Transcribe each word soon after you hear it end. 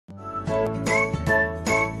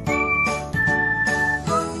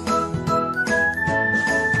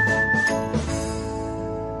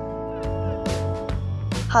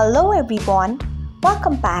Hello everyone,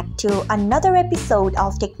 welcome back to another episode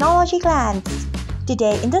of Technologyglance.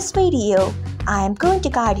 Today in this video, I am going to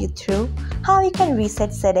guide you through how you can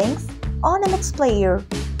reset settings on MX Player.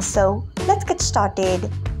 So let's get started.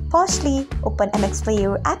 Firstly, open MX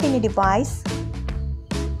Player app in your device.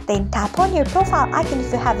 Then tap on your profile icon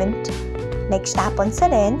if you haven't. Next tap on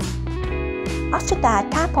settings. After that,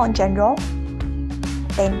 tap on general.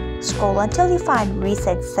 Then scroll until you find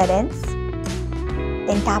reset settings.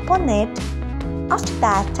 Then tap on it. After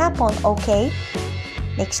that, tap on OK.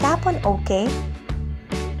 Next tap on OK.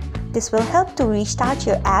 This will help to restart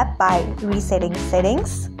your app by resetting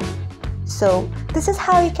settings. So this is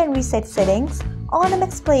how you can reset settings on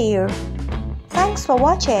MX Player. Thanks for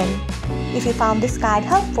watching. If you found this guide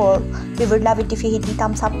helpful, we would love it if you hit the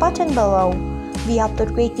thumbs up button below. We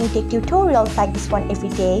upload great new tech tutorials like this one every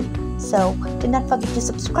day. So do not forget to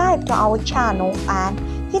subscribe to our channel and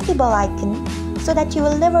hit the bell icon so that you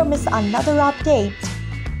will never miss another update.